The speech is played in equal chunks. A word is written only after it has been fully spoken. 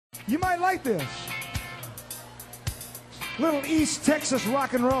You might like this. Little East Texas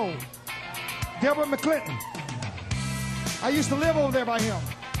rock and roll. Delbert McClinton. I used to live over there by him.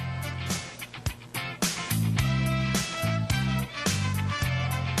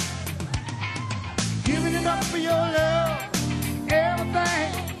 Giving it up for your love,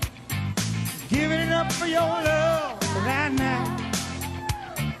 everything. Giving it up for your love right now.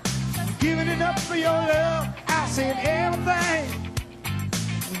 Giving it up for your love, I said everything.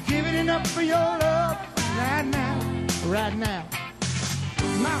 Giving it up for your love right now, right now.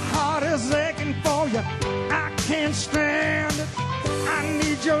 My heart is aching for you, I can't stand it. I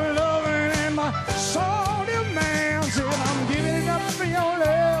need your loving and my soul demands it. I'm giving it up for your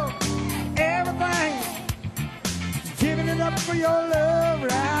love, everything. Giving it up for your love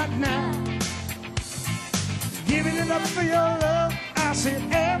right now. Giving it up for your love, I said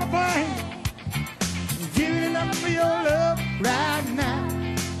everything. Giving it up for your love right now.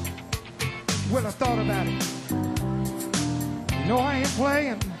 Well, I thought about it. You know I ain't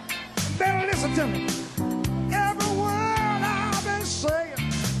playing. Better listen to me. Every word I've been saying.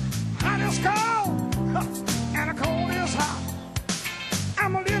 Hot is cold, and a cold is hot.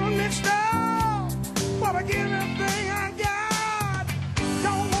 I'm a little mixed up, but I give everything I got.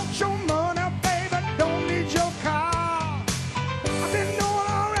 Don't want your money, baby, don't need your car. I've been doing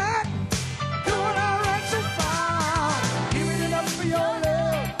all right so far. Giving it up for your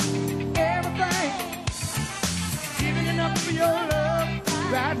love, everything. Giving it up for your love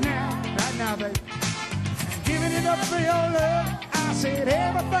right now, baby. Giving it up for your love, I said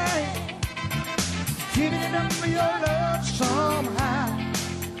everything. Giving it up for your love somehow.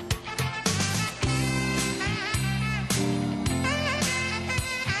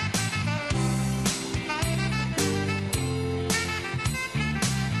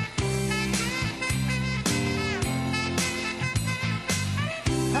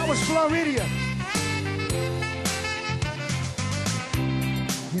 That was Florida.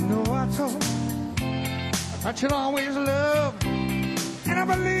 You know I told you I should always love, and I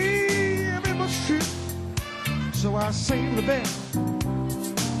believe it was true. So I saved the best,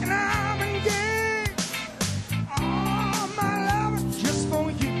 and I'm engaged. All my love is just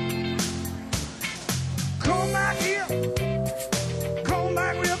for you. Come back here, come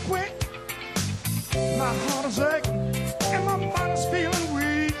back real quick. My heart is aching, and my body's feeling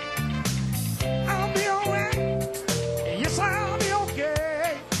weak. I'll be alright, yes I'll be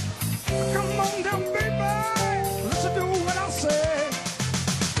okay. Come on down, baby, listen to what I say.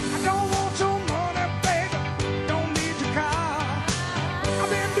 I don't want your money, baby, don't need your car. I've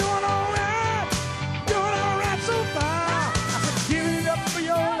been doing alright so far. I said giving it up for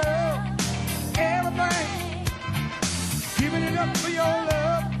your love, everything. Giving it up for your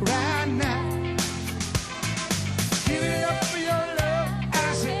love right now. Giving it up for your love,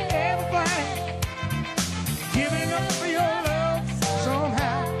 I said everything. Giving it up for your love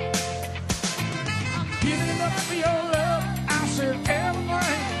somehow. Giving it up for your love, I said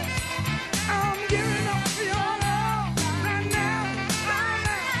everything. I'm giving it up for your love right now, right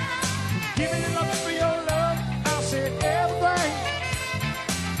now. Giving it up for your love, I said everything.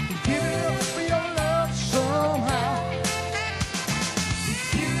 Giving it up for your love somehow.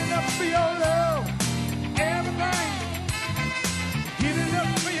 Giving it up for your love, everything. Giving it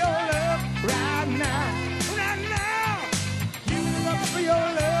up for your love right now, right now. Giving it up for your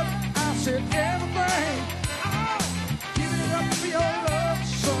love, I said everything. Oh, giving it up for your love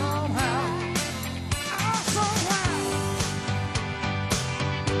somehow, oh, somehow.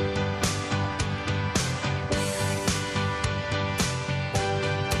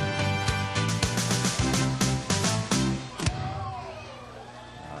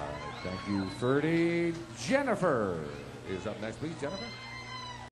 Thank you, Ferdy. Jennifer is up next, please, Jennifer.